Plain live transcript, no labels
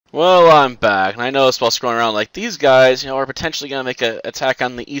Well, I'm back, and I noticed while scrolling around, like, these guys, are potentially going to make an attack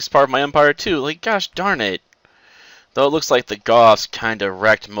on the east part of my empire, too. Like, gosh darn it. Though it looks like the Goths kind of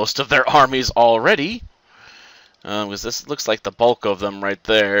wrecked most of their armies already. Because this looks like the bulk of them right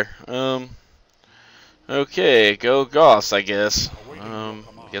there. Okay, go Goths, I guess. I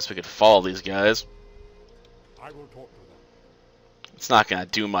guess we could follow these guys. It's not going to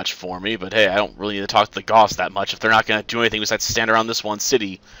do much for me, but hey, I don't really need to talk to the Goths that much if they're not going to do anything besides stand around this one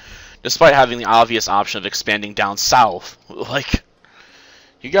city. Despite having the obvious option of expanding down south. Like,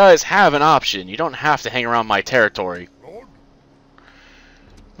 you guys have an option. You don't have to hang around my territory.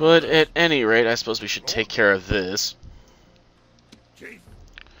 But at any rate, I suppose we should take care of this.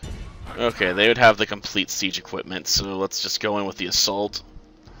 Okay, they would have the complete siege equipment, so let's just go in with the assault.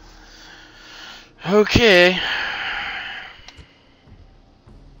 Okay.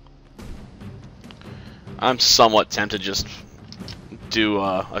 I'm somewhat tempted to just do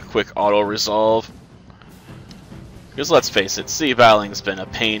a quick auto-resolve. Because let's face it, sea battling's been a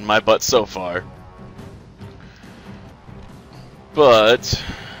pain in my butt so far. But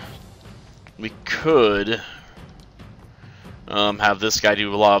we could have this guy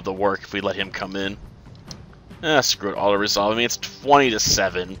do a lot of the work if we let him come in. Screw it, auto-resolve. I mean, it's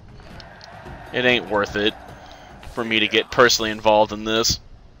 20-7. It ain't worth it for me to get personally involved in this.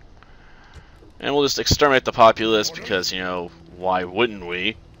 And we'll just exterminate the populace because, why wouldn't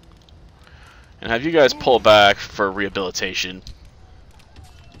we? And have you guys pull back for rehabilitation.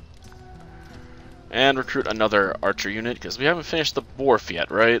 And recruit another archer unit, because we haven't finished the wharf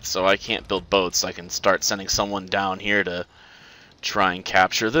yet, right? So I can't build boats, so I can start sending someone down here to try and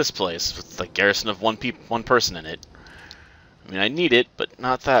capture this place with the garrison of one person in it. I mean, I need it, but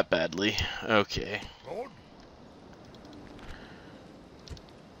not that badly. Okay.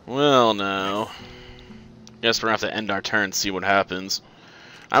 Well, no. Guess we're gonna have to end our turn and see what happens.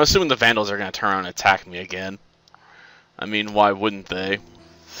 I'm assuming the Vandals are gonna turn around and attack me again. I mean, why wouldn't they?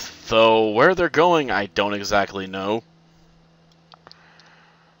 Though, where they're going, I don't exactly know.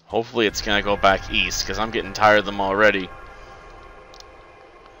 Hopefully it's gonna go back east, because I'm getting tired of them already.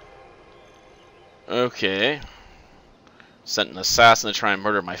 Okay. Sent an assassin to try and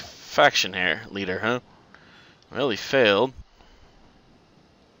murder my faction leader, huh? Really failed.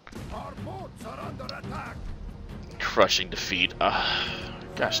 Crushing defeat.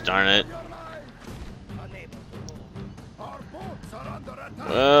 Gosh darn it.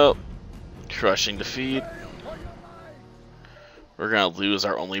 Well, crushing defeat. We're gonna lose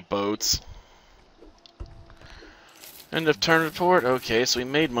our only boats. End of turn report. Okay, so we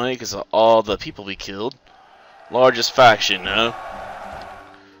made money because of all the people we killed. Largest faction, huh?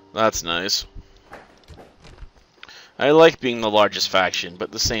 That's nice. I like being the largest faction, but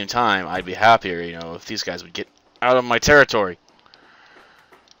at the same time, I'd be happier, if these guys would get out of my territory.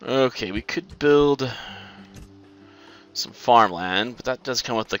 Okay, we could build some farmland, but that does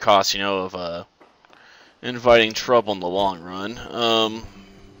come with the cost, of inviting trouble in the long run.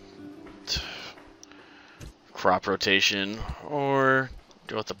 Crop rotation, or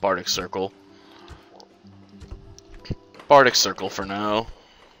go with the Bardic Circle. Bardic Circle for now.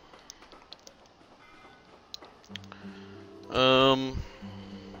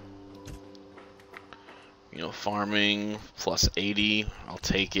 Farming plus 80, I'll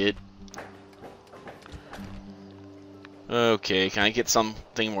take it. Okay, can I get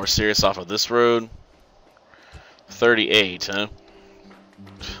something more serious off of this road? 38, huh?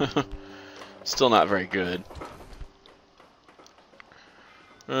 Still not very good.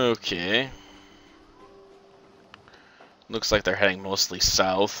 Okay. Looks like they're heading mostly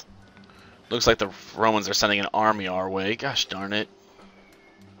south. Looks like the Romans are sending an army our way. Gosh darn it.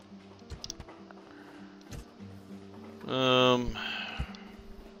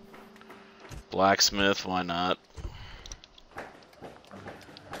 Blacksmith, why not?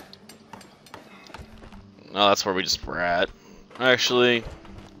 No, that's where we just were at. Actually,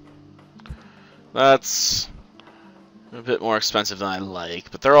 that's a bit more expensive than I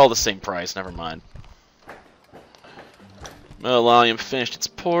like, but they're all the same price, never mind. Millennium finished its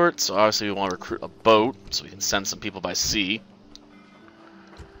port, so obviously we want to recruit a boat, so we can send some people by sea.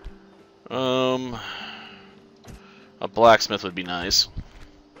 A blacksmith would be nice.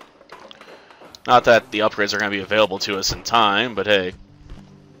 Not that the upgrades are going to be available to us in time, but hey.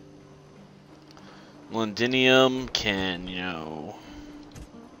 Londinium can,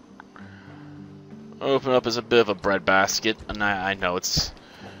 open up as a bit of a breadbasket, and I know it's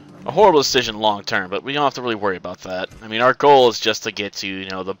a horrible decision long term, but we don't have to really worry about that. I mean, our goal is just to get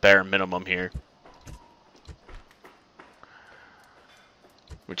to, the bare minimum here.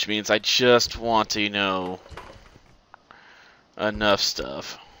 Which means I just want to, enough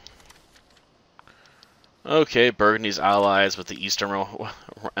stuff. Okay, Burgundy's allies with the Eastern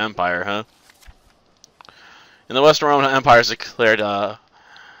Empire, huh? And the Western Roman Empire has declared a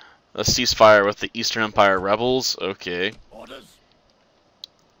ceasefire with the Eastern Empire rebels. Okay. Orders.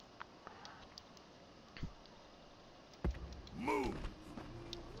 Move.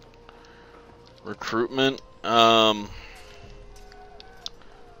 Recruitment. Some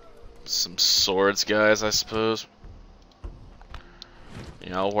swords, guys, I suppose.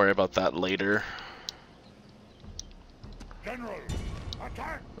 Yeah, I'll worry about that later. General,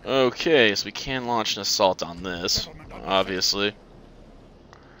 attack. Okay, so we can launch an assault on this, obviously.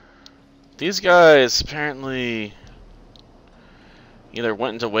 These guys apparently either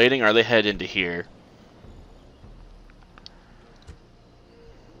went into waiting or they head into here.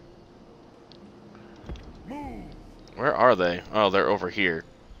 Move. Where are they? Oh, they're over here.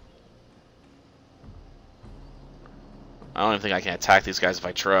 I don't even think I can attack these guys if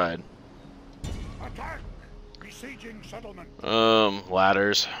I tried. Attack. Besieging settlement.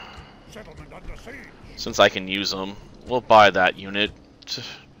 Ladders. Settlement under siege. Since I can use them, we'll buy that unit.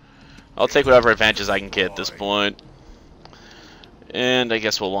 I'll take whatever advantages I can get at this point. And I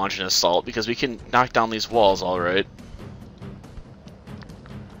guess we'll launch an assault because we can knock down these walls, alright.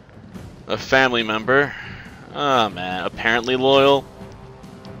 A family member. Ah, man. Apparently loyal.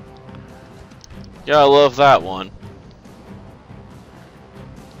 Yeah, I love that one.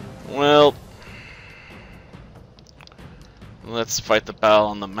 Well, let's fight the battle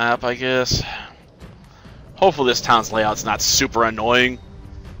on the map, I guess. Hopefully this town's layout's not super annoying.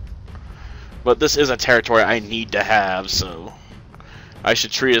 But this is a territory I need to have, so I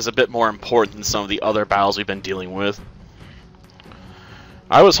should treat it as a bit more important than some of the other battles we've been dealing with.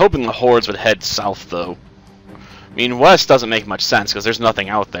 I was hoping the hordes would head south, though. I mean, west doesn't make much sense because there's nothing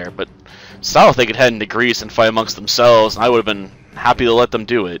out there, but south they could head into Greece and fight amongst themselves, and I would have been happy to let them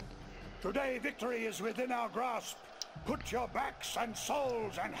do it. Today victory is within our grasp. Put your backs and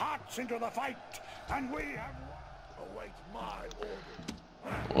souls and hearts into the fight, and we have await my order.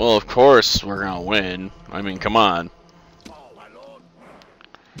 Well, of course we're gonna win. I mean, come on. My lord.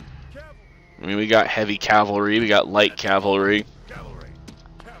 I mean, we got heavy cavalry, we got light cavalry. Cavalry.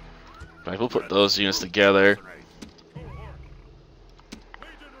 In fact, we'll put those units together.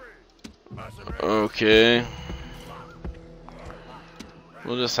 Okay.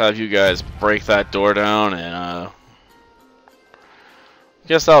 We'll just have you guys break that door down, and I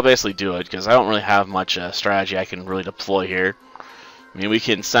guess that'll basically do it, because I don't really have much strategy I can really deploy here. I mean, we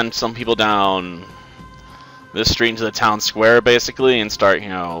can send some people down this street into the town square, basically, and start, you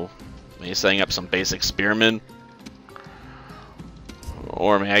know, maybe setting up some basic spearmen.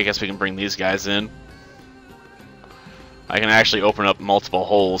 Or maybe I guess we can bring these guys in. I can actually open up multiple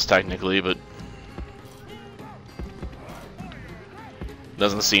holes, technically, but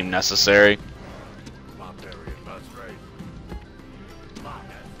doesn't seem necessary.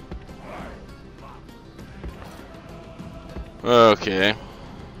 Okay.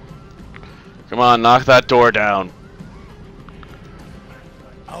 Come on, knock that door down.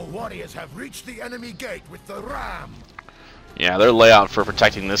 Our warriors have reached the enemy gate with the ram. Yeah, their layout for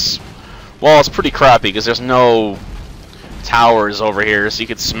protecting this wall is pretty crappy because there's no towers over here, so you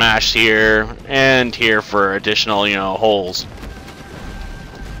could smash here and here for additional, you know, holes.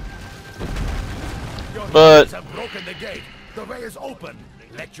 But have broken the gate. The way is open.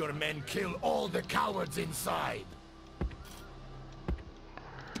 Let your men kill all the cowards inside.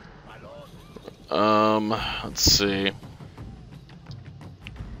 Let's see.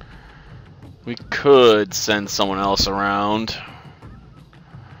 We could send someone else around.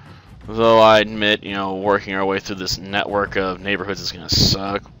 Though I admit, you know, working our way through this network of neighborhoods is gonna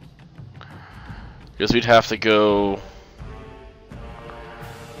suck. Because we'd have to go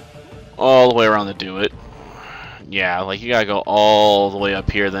all the way around to do it. Yeah, like you gotta go all the way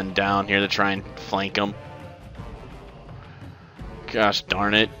up here, then down here to try and flank them. Gosh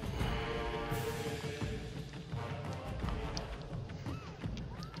darn it.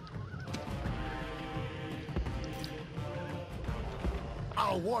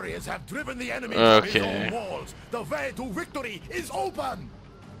 Our warriors have driven the enemy Okay. from his own walls. The way to victory is open.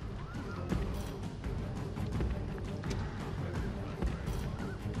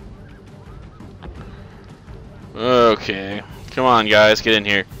 Okay. Come on, guys, get in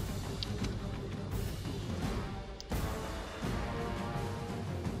here.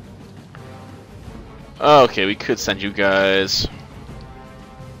 Okay, we could send you guys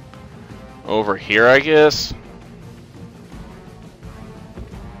over here, I guess.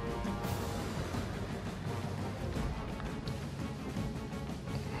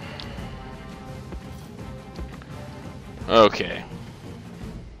 Okay.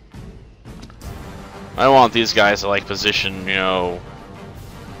 I want these guys to like position, you know,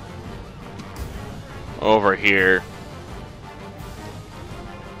 over here.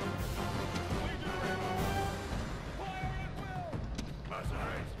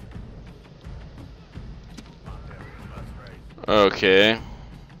 Okay.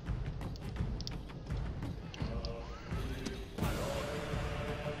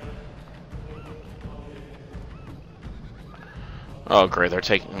 Oh great, they're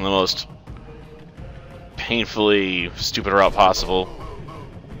taking the most painfully stupid route possible.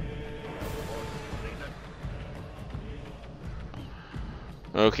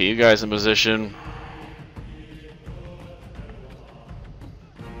 Okay, you guys in position.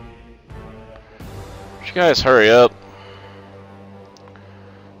 You guys hurry up.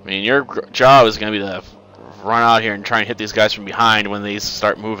 I mean, your job is going to be to run out here and try and hit these guys from behind when they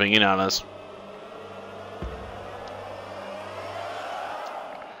start moving in on us.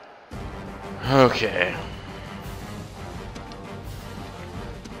 Okay.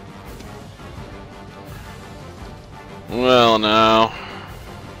 Well, now.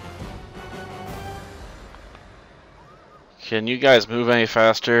 Can you guys move any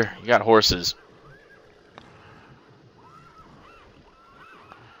faster? You got horses.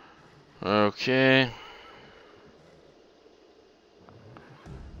 Okay.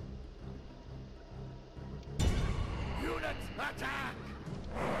 Units attack!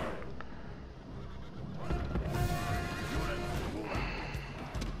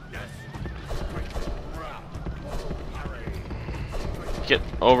 Get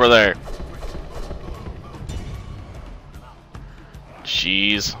over there.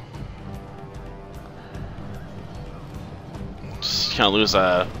 Jeez. Just gonna lose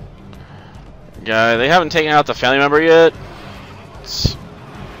a guy. They haven't taken out the family member yet.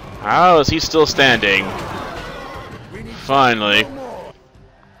 How is he still standing? Finally.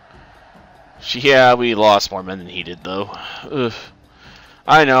 Yeah, we lost more men than he did, though. Ugh.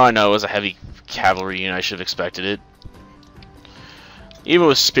 I know, it was a heavy cavalry unit. I should have expected it. Even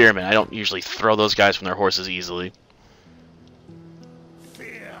with spearmen, I don't usually throw those guys from their horses easily.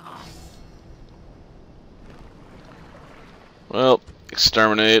 Well,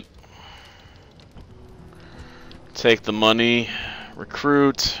 exterminate. Take the money.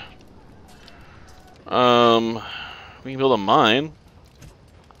 Recruit. We can build a mine.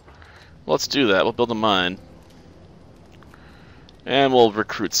 Let's do that. We'll build a mine. And we'll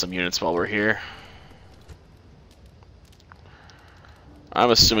recruit some units while we're here. I'm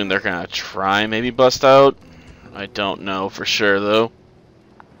assuming they're gonna try maybe bust out. I don't know for sure though.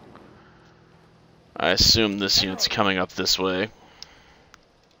 I assume this unit's coming up this way.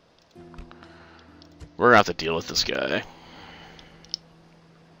 We're gonna have to deal with this guy.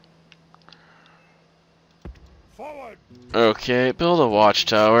 Forward. Okay, build a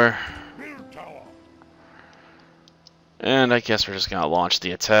watchtower. Build tower. And I guess we're just gonna launch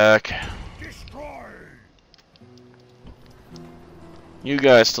the attack. Destroy. You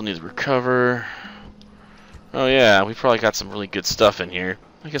guys still need to recover. Oh yeah, we probably got some really good stuff in here.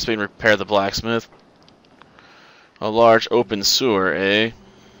 I guess we can repair the blacksmith. A large open sewer, eh?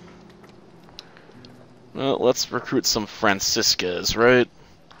 Well, let's recruit some Franciscas, right?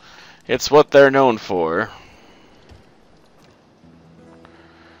 It's what they're known for.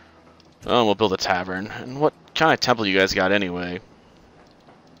 Oh, we'll build a tavern. And what kind of temple you guys got anyway?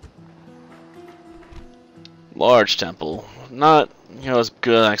 Large temple. Not, as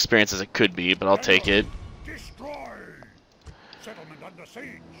good an experience as it could be, but I'll take it. Destroy. Settlement under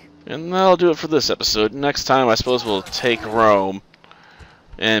siege. And that'll do it for this episode. Next time, I suppose we'll take Rome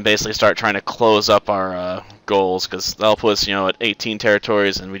and basically start trying to close up our goals, because that'll put us, at 18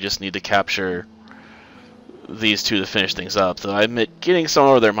 territories, and we just need to capture these two to finish things up. Though I admit, getting some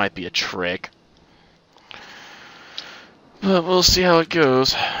over there might be a trick. But we'll see how it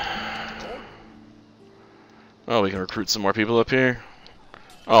goes. Oh, we can recruit some more people up here.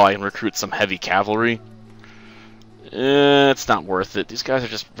 Oh, I can recruit some heavy cavalry. It's not worth it. These guys are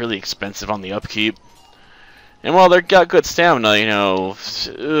just really expensive on the upkeep. And while they've got good stamina, it's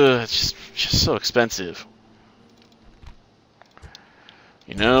just so expensive.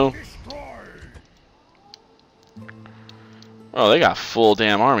 Oh, they got full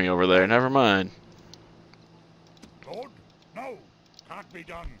damn army over there. Never mind. Lord? No. Can't be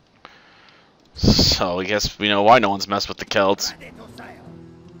done. So I guess we know why no one's messed with the Celts. Ready to sail.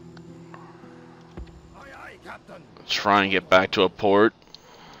 Aye, aye, Captain. Try and get back to a port.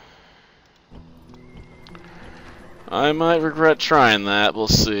 I might regret trying that. We'll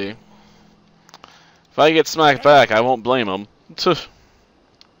see. If I get smacked back, I won't blame them. I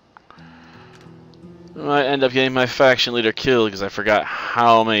might end up getting my faction leader killed because I forgot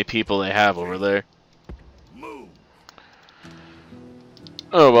how many people they have over there.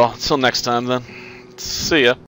 Oh well, until next time then. See ya.